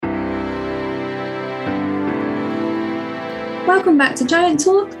Welcome back to Giant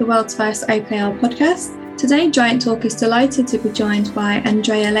Talk, the world's first OKR podcast. Today, Giant Talk is delighted to be joined by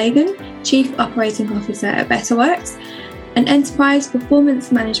Andrea Lagan, Chief Operating Officer at BetterWorks, an enterprise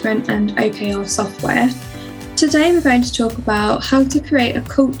performance management and OKR software. Today, we're going to talk about how to create a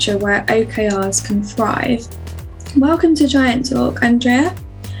culture where OKRs can thrive. Welcome to Giant Talk, Andrea.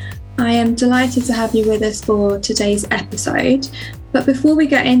 I am delighted to have you with us for today's episode. But before we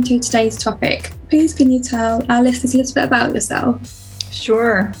get into today's topic, please can you tell our listeners a little bit about yourself?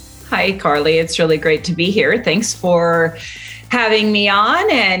 Sure. Hi, Carly. It's really great to be here. Thanks for having me on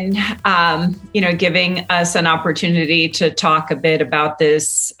and, giving us an opportunity to talk a bit about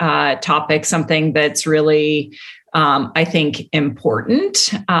this topic, something that's really, I think,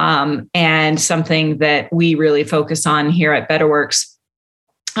 important and something that we really focus on here at BetterWorks.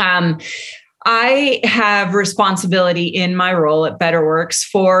 I have responsibility in my role at BetterWorks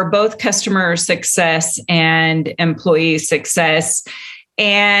for both customer success and employee success.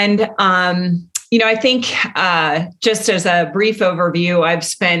 And, I think just as a brief overview, I've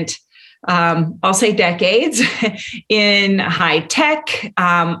spent, I'll say decades in high tech.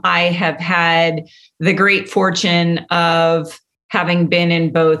 I have had the great fortune of having been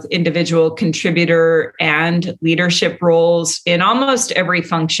in both individual contributor and leadership roles in almost every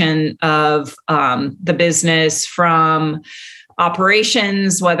function of the business, from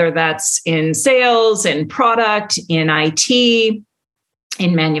operations, whether that's in sales, in product, in IT,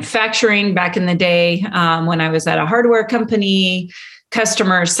 in manufacturing back in the day when I was at a hardware company,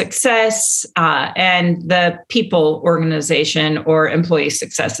 customer success, and the people organization, or employee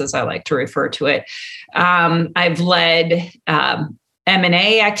success, as I like to refer to it. I've led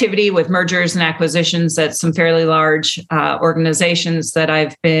M&A activity with mergers and acquisitions at some fairly large organizations that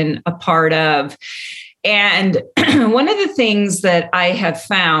I've been a part of. And one of the things that I have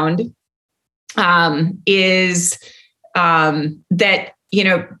found is that,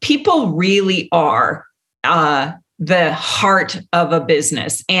 people really are the heart of a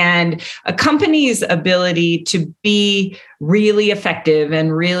business, and a company's ability to be really effective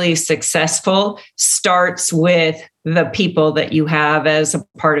and really successful starts with the people that you have as a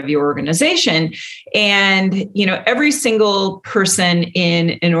part of your organization. And, every single person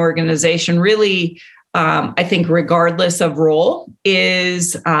in an organization really, I think, regardless of role,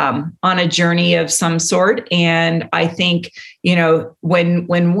 is on a journey of some sort. And I think,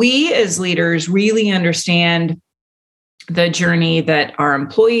 when we as leaders really understand the journey that our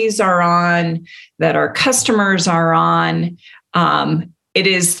employees are on, that our customers are on, it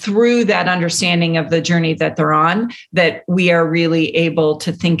is through that understanding of the journey that they're on that we are really able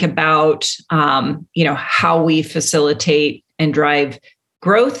to think about, how we facilitate and drive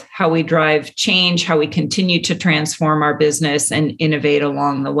growth, how we drive change, how we continue to transform our business and innovate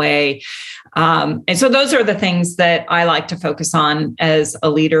along the way. And so those are the things that I like to focus on as a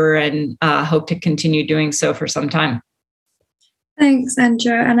leader, and hope to continue doing so for some time. Thanks,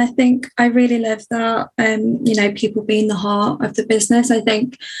 Andrea. And I think I really love that, people being the heart of the business. I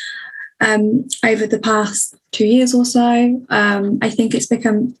think over the past 2 years or so, I think it's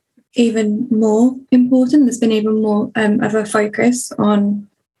become even more important. There's been even more of a focus on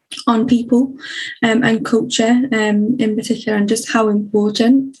people and culture in particular, and just how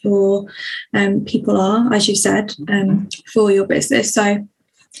important your people are, as you said, for your business. So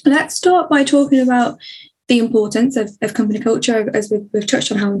let's start by talking about the importance of company culture, as we've touched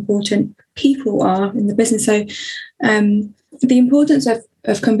on how important people are in the business. So the importance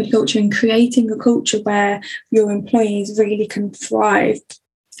of company culture and creating a culture where your employees really can thrive.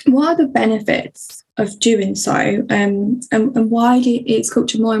 What are the benefits of doing so? And why is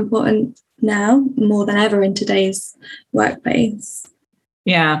culture more important now, more than ever in today's workplace?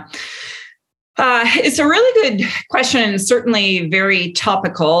 Yeah. It's a really good question, certainly very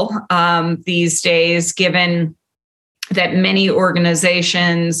topical these days, given that many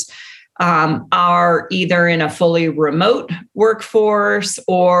organizations are either in a fully remote workforce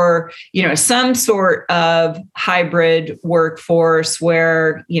or, some sort of hybrid workforce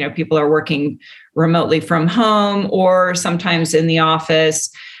where, people are working remotely from home or sometimes in the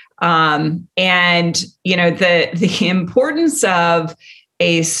office. And, the importance of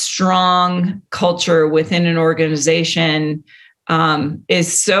a strong culture within an organization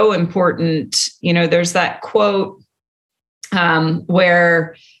is so important. There's that quote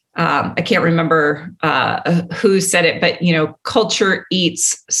where I can't remember who said it, but, culture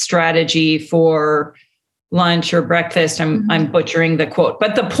eats strategy for lunch or breakfast. I'm butchering the quote,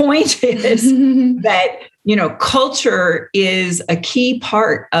 but the point is that, culture is a key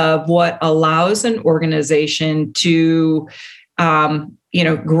part of what allows an organization to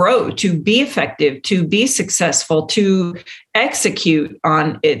grow, to be effective, to be successful, to execute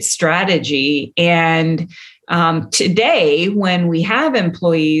on its strategy. And today, when we have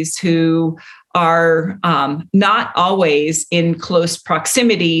employees who are not always in close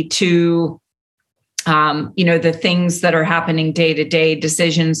proximity to the things that are happening day to day,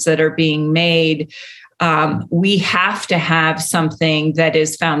 decisions that are being made, we have to have something that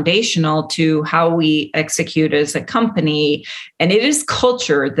is foundational to how we execute as a company. And it is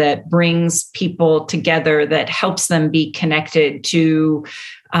culture that brings people together, that helps them be connected to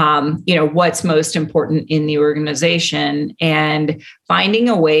what's most important in the organization, and finding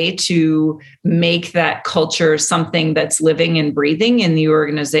a way to make that culture something that's living and breathing in the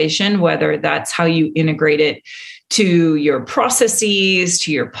organization, whether that's how you integrate it to your processes,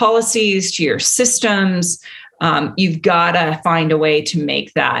 to your policies, to your systems. You've got to find a way to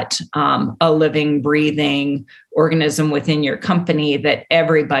make that a living, breathing organism within your company that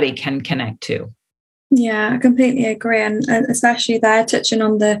everybody can connect to. Yeah, I completely agree. And especially there, touching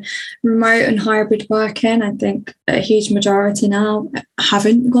on the remote and hybrid working, I think a huge majority now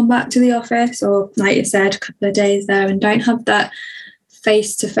haven't gone back to the office, or like you said, a couple of days there, and don't have that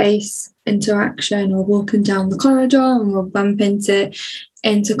face-to-face interaction, or walking down the corridor and we'll bump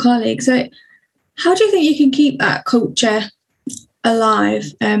into colleagues. So how do you think you can keep that culture alive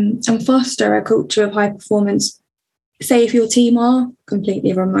and foster a culture of high performance? Say if your team are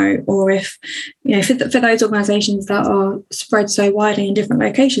completely remote, or if, for those organisations that are spread so widely in different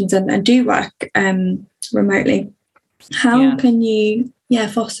locations and do work remotely, how can you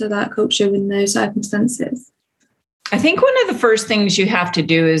foster that culture in those circumstances? I think one of the first things you have to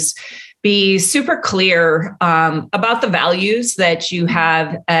do is be super clear about the values that you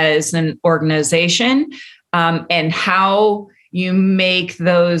have as an organization, and how you make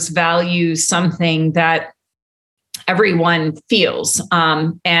those values something that everyone feels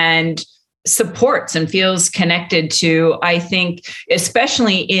and supports and feels connected to. I think,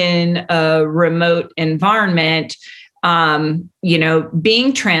 especially in a remote environment,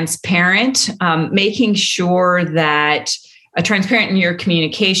 being transparent, making sure that transparent in your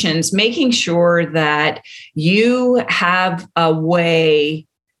communications, making sure that you have a way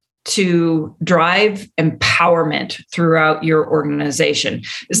to drive empowerment throughout your organization,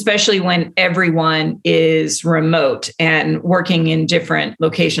 especially when everyone is remote and working in different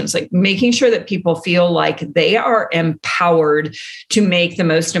locations, like making sure that people feel like they are empowered to make the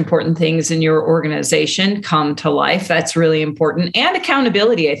most important things in your organization come to life. That's really important. And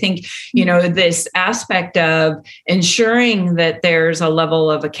accountability. I think, this aspect of ensuring that there's a level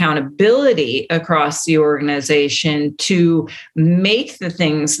of accountability across the organization to make the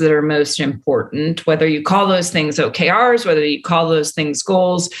things that are most important, whether you call those things OKRs, whether you call those things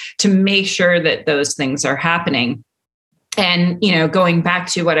goals, to make sure that those things are happening. And, going back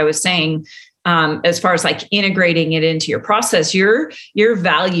to what I was saying, as far as like integrating it into your process, your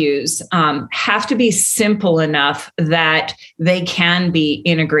values have to be simple enough that they can be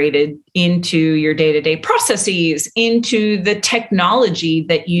integrated into your day-to-day processes, into the technology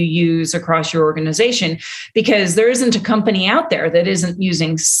that you use across your organization, because there isn't a company out there that isn't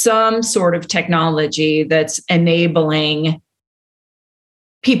using some sort of technology that's enabling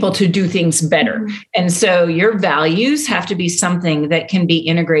people to do things better. Mm-hmm. And so your values have to be something that can be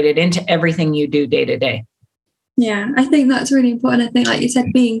integrated into everything you do day to day. Yeah, I think that's really important. I think, like you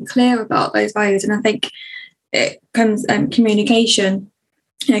said, being clear about those values. And I think it comes communication,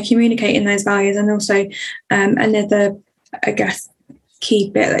 communicating those values. And also another, I guess,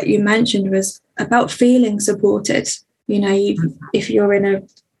 key bit that you mentioned was about feeling supported. If you're in a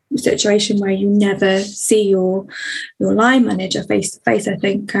situation where you never see your line manager face to face, I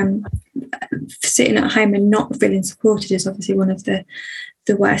think sitting at home and not feeling supported is obviously one of the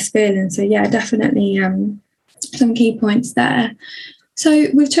worst feelings. So yeah, definitely some key points there. So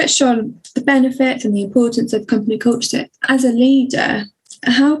we've touched on the benefits and the importance of company culture. As a leader,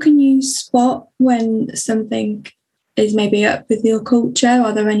 how can you spot when something is maybe up with your culture?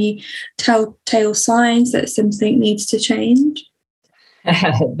 Are there any telltale signs that something needs to change?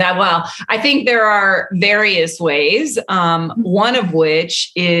 I think there are various ways. One of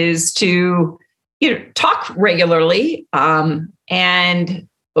which is to talk regularly and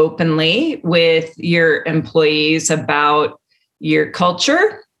openly with your employees about your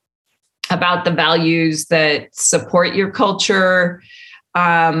culture, about the values that support your culture.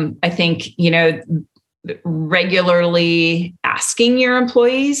 I think regularly asking your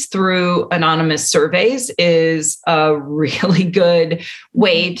employees through anonymous surveys is a really good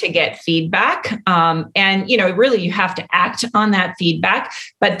way to get feedback. And, really you have to act on that feedback,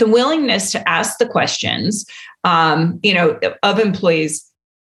 but the willingness to ask the questions, of employees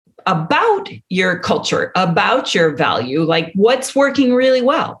about your culture, about your value, like what's working really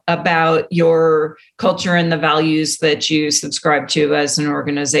well about your culture and the values that you subscribe to as an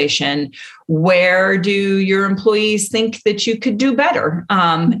organization. Where do your employees think that you could do better?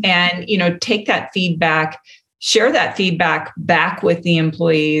 And take that feedback, share that feedback back with the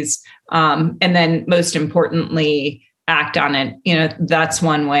employees, and then most importantly, act on it. That's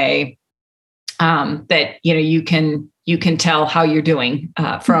one way that you can tell how you're doing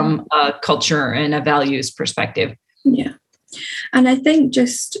from a culture and a values perspective. Yeah. And I think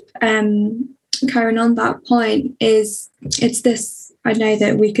just carrying on that point it's this, I know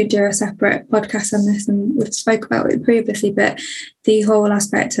that we could do a separate podcast on this and we've spoke about it previously, but the whole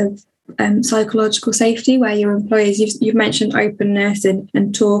aspect of psychological safety where your employees, you've mentioned openness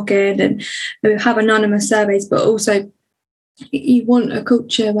and talking and have anonymous surveys, but also you want a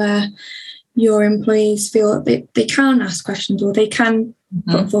culture where your employees feel that they can ask questions or they can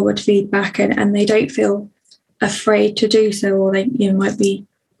put forward feedback and they don't feel afraid to do so, or they might be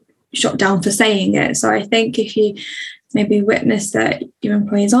shot down for saying it. So I think if you maybe witness that your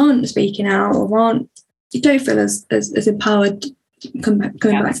employees aren't speaking out or you don't feel as empowered, going back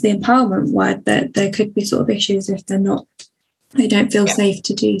to the empowerment word, that there could be sort of issues if they don't feel safe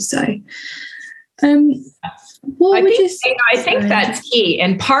to do so. I think that's key.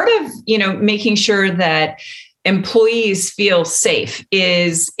 And part of, making sure that employees feel safe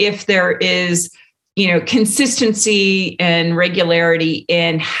is if there is, consistency and regularity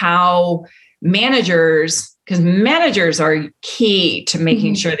in how managers, because managers are key to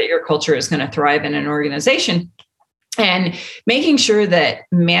making sure that your culture is going to thrive in an organization, and making sure that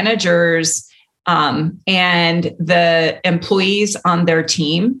managers and the employees on their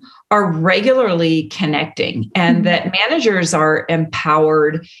team are regularly connecting, and that managers are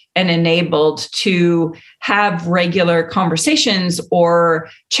empowered and enabled to have regular conversations or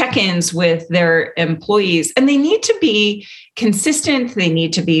check-ins with their employees. And they need to be consistent. They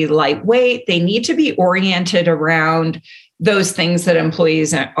need to be lightweight. They need to be oriented around those things that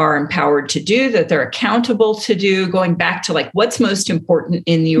employees are empowered to do, that they're accountable to do, going back to like what's most important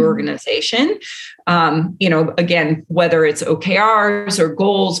in the organization. Again, whether it's OKRs or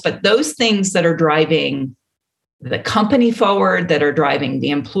goals, but those things that are driving the company forward, that are driving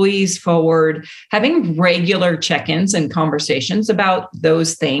the employees forward, having regular check-ins and conversations about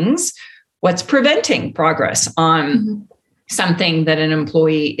those things, what's preventing progress on something that an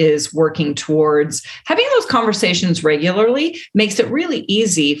employee is working towards. Having those conversations regularly makes it really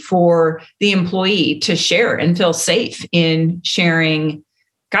easy for the employee to share and feel safe in sharing,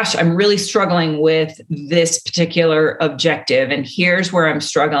 gosh, I'm really struggling with this particular objective, and here's where I'm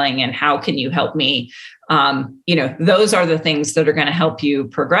struggling, and how can you help me? Those are the things that are going to help you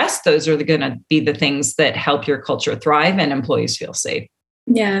progress. Those are going to be the things that help your culture thrive and employees feel safe.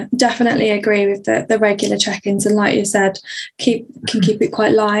 Yeah, definitely agree with the regular check-ins, and like you said, keep it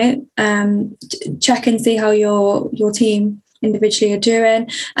quite light. Check and see how your team individually are doing,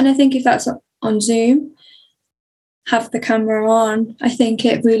 and I think if that's on Zoom, have the camera on. I think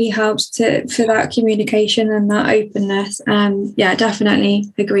it really helps for that communication and that openness. Yeah,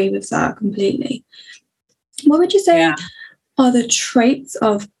 definitely agree with that completely. What would you say are the traits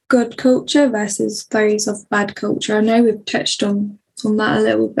of good culture versus those of bad culture? I know we've touched on that a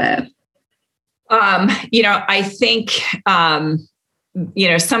little bit. I think,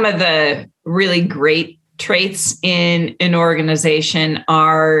 some of the really great traits in an organization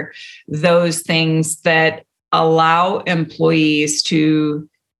are those things that allow employees to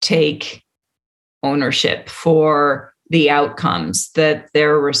take ownership for the outcomes that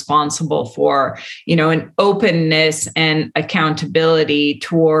they're responsible for, an openness and accountability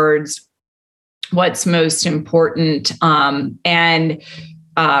towards what's most important, and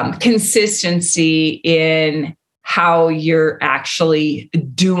consistency in how you're actually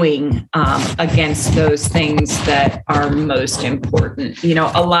doing against those things that are most important.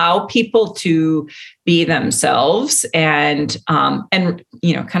 Allow people to be themselves and kind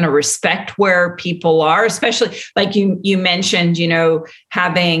of respect where people are, especially like you mentioned,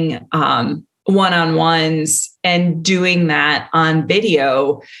 having one-on-ones and doing that on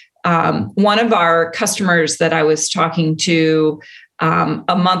video. One of our customers that I was talking to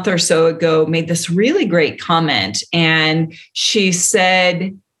a month or so ago made this really great comment. And she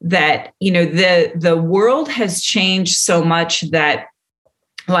said that, the world has changed so much that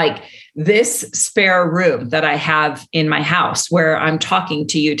like this spare room that I have in my house where I'm talking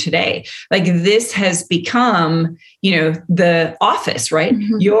to you today, like this has become, the office, right?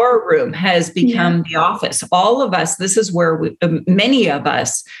 Mm-hmm. Your room has become the office. All of us, this is where many of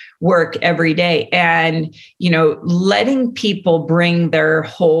us work every day. And, letting people bring their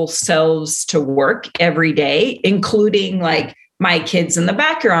whole selves to work every day, including like my kids in the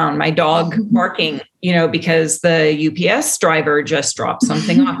background, my dog barking, because the UPS driver just dropped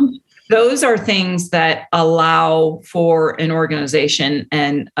something off. Those are things that allow for an organization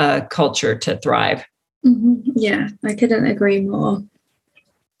and a culture to thrive. Mm-hmm. Yeah, I couldn't agree more.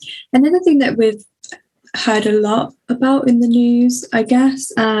 Another thing that we've heard a lot about in the news, I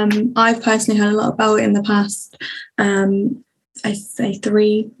guess, I've personally heard a lot about it in the past, I say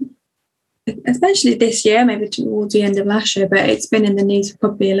 3, especially this year, maybe towards the end of last year, but it's been in the news for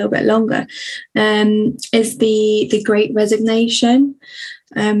probably a little bit longer, is the Great Resignation.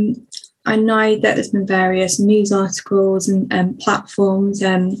 I know that there's been various news articles and platforms.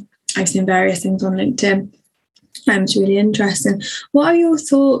 I've seen various things on LinkedIn. It's really interesting. What are your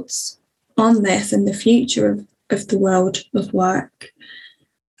thoughts on this and the future of the world of work?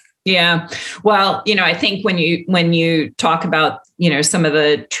 Yeah. Well, I think when you talk about, some of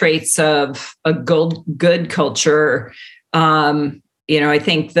the traits of a good culture, I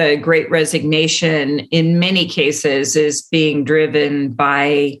think the Great Resignation in many cases is being driven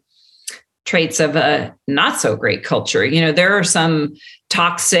by traits of a not so great culture. There are some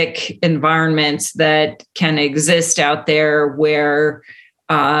toxic environments that can exist out there where,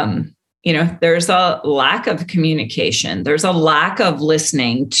 there's a lack of communication. There's a lack of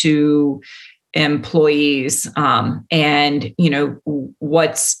listening to employees and,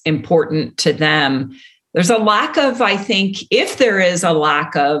 what's important to them. There's a lack of, I think, if there is a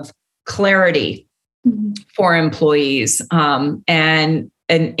lack of clarity for employees and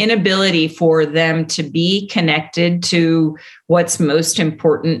an inability for them to be connected to what's most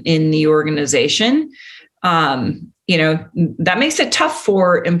important in the organization, that makes it tough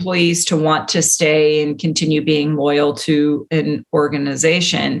for employees to want to stay and continue being loyal to an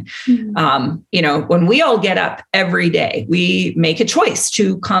organization. Mm-hmm. When we all get up every day, we make a choice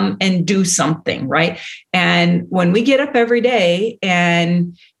to come and do something, right? And when we get up every day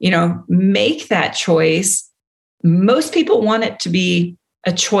and, make that choice, most people want it to be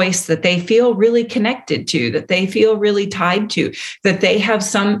a choice that they feel really connected to, that they feel really tied to, that they have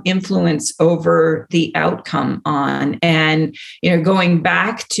some influence over the outcome on. And, going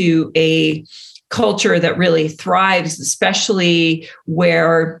back to a culture that really thrives, especially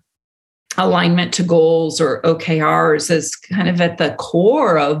where alignment to goals or OKRs is kind of at the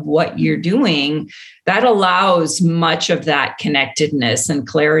core of what you're doing, that allows much of that connectedness and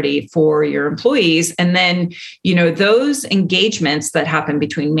clarity for your employees. And then, those engagements that happen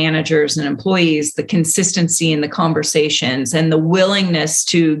between managers and employees, the consistency in the conversations and the willingness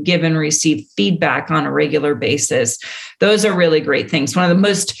to give and receive feedback on a regular basis, those are really great things. One of the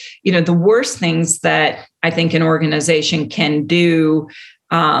most, the worst things that I think an organization can do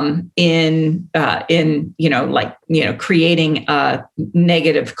in creating a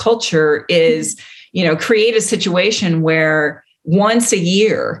negative culture is, create a situation where once a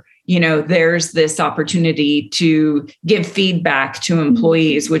year, there's this opportunity to give feedback to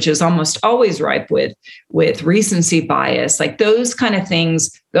employees, which is almost always ripe with recency bias. Like those kind of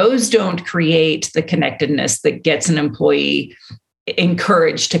things, those don't create the connectedness that gets an employee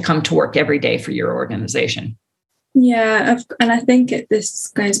encouraged to come to work every day for your organization. Yeah, and I think this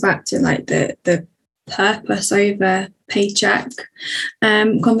goes back to like the purpose over paycheck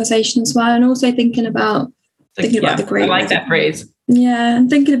conversation as well, and also thinking about the Great. I like that phrase. Yeah, and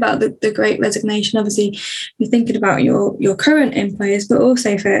thinking about the Great Resignation. Obviously, you're thinking about your current employees, but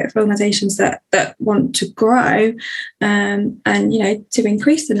also for organisations that want to grow, and to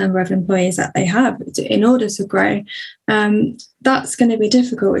increase the number of employees that they have in order to grow. That's going to be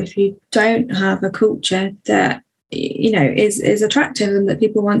difficult if you don't have a culture that is attractive and that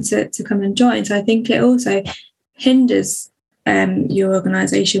people want to come and join. So I think it also hinders your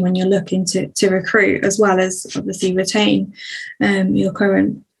organisation when you're looking to recruit, as well as obviously retain your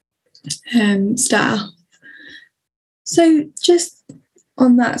current staff. So just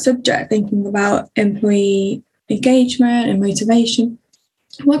on that subject, thinking about employee engagement and motivation,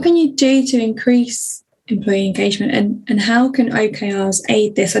 what can you do to increase employee engagement, and how can OKRs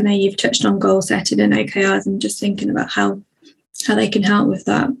aid this? I know you've touched on goal setting and OKRs, and just thinking about how they can help with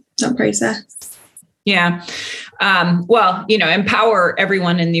that process. Yeah. Empower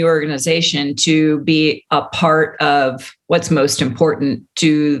everyone in the organization to be a part of what's most important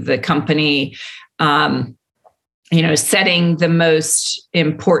to the company. setting the most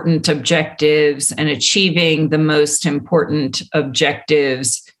important objectives and achieving the most important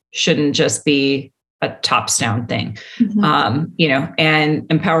objectives shouldn't just be a tops down thing,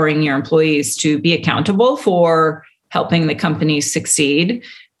 and empowering your employees to be accountable for helping the company succeed.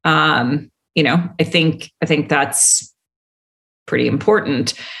 I think that's pretty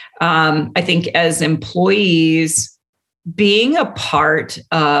important. I think as employees, being a part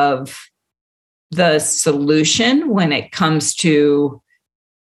of the solution when it comes to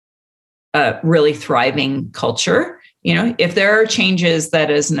a really thriving culture, if there are changes that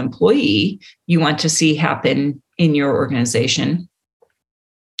as an employee you want to see happen in your organization,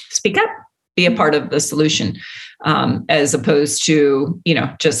 speak up, be a part of the solution, as opposed to,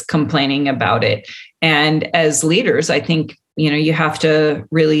 just complaining about it. And as leaders, I think, you have to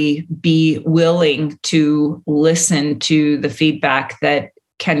really be willing to listen to the feedback that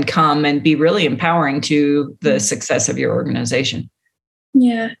can come and be really empowering to the success of your organization.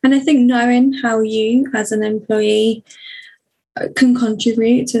 Yeah. And I think knowing how you as an employee can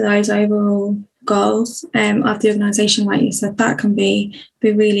contribute to those overall goals of the organization, like you said, that can be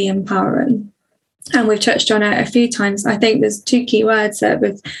really empowering. And we've touched on it a few times. I think there's two key words that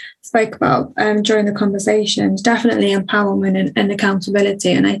we've spoke about during the conversation, definitely empowerment and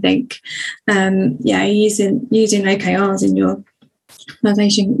accountability. And I think, using OKRs in your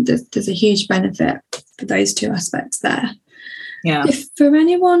organization, there's a huge benefit for those two aspects there. Yeah. If for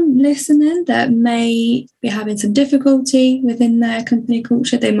anyone listening that may be having some difficulty within their company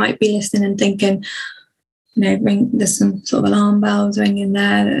culture, they might be listening and thinking, there's some sort of alarm bells ringing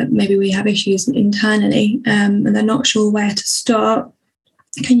there. Maybe we have issues internally, and they're not sure where to start.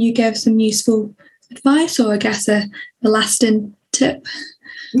 Can you give some useful advice, or I guess a lasting tip?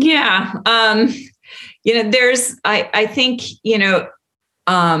 Yeah. I think,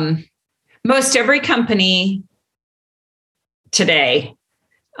 most every company today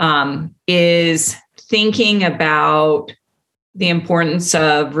is thinking about the importance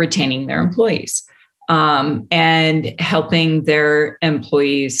of retaining their employees and helping their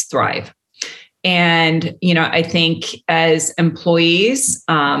employees thrive. And, I think as employees,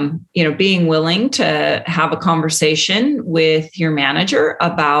 being willing to have a conversation with your manager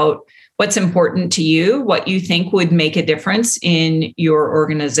about what's important to you, what you think would make a difference in your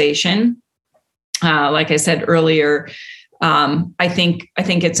organization. Like I said earlier, I think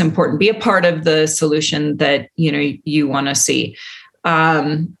it's important. Be a part of the solution that you want to see.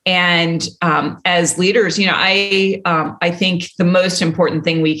 As leaders, I think the most important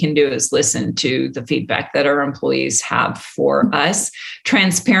thing we can do is listen to the feedback that our employees have for us.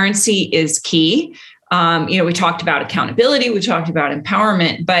 Transparency is key. We talked about accountability, we talked about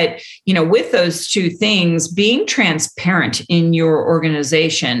empowerment, but, with those two things, being transparent in your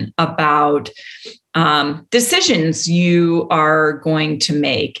organization about decisions you are going to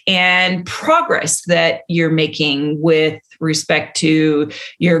make and progress that you're making with respect to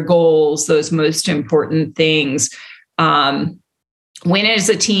your goals, those most important things. Win as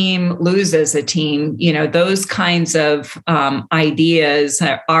a team, lose as a team, those kinds of ideas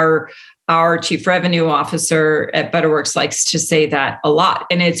are. Our chief revenue officer at Butterworks likes to say that a lot,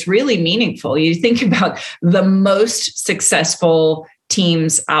 and it's really meaningful. You think about the most successful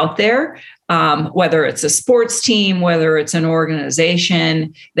teams out there, whether it's a sports team, whether it's an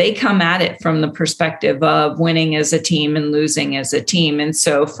organization, they come at it from the perspective of winning as a team and losing as a team. And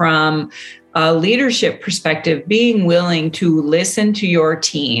so from a leadership perspective, being willing to listen to your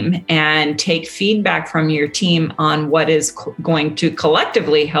team and take feedback from your team on what is going to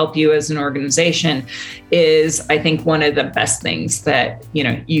collectively help you as an organization is, I think, one of the best things that,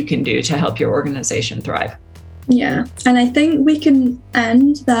 you can do to help your organization thrive. Yeah. And I think we can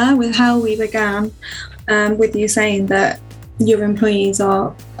end there with how we began, with you saying that your employees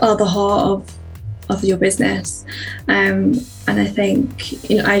are the heart of your business. And I think,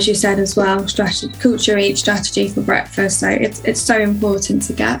 as you said as well, culture eats strategy for breakfast. So it's so important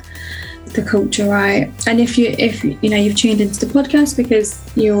to get the culture right. And if you've tuned into the podcast because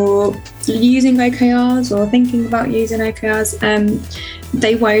you're using OKRs or thinking about using OKRs,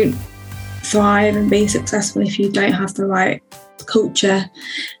 they won't thrive and be successful if you don't have the right culture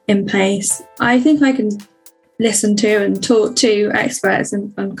in place. I think I can listen to and talk to experts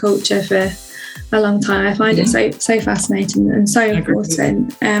on culture for a long time. I find it so fascinating and so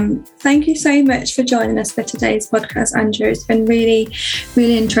important. Thank you so much for joining us for today's podcast, Andrew. It's been really,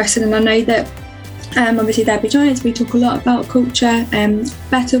 really interesting, and I know that obviously there be Giants, we talk a lot about culture,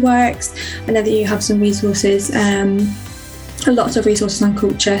 Betterworks. I know that you have some resources, lots of resources on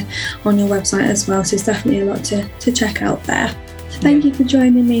culture on your website as well, so it's definitely a lot to check out there. Thank you for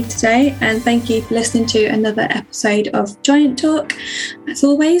joining me today, and thank you for listening to another episode of Giant Talk. As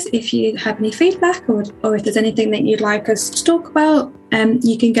always, if you have any feedback or if there's anything that you'd like us to talk about,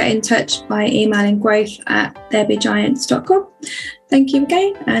 you can get in touch by emailing growth@therebegiants.com. Thank you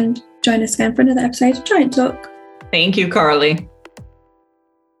again, and join us again for another episode of Giant Talk. Thank you, Carly.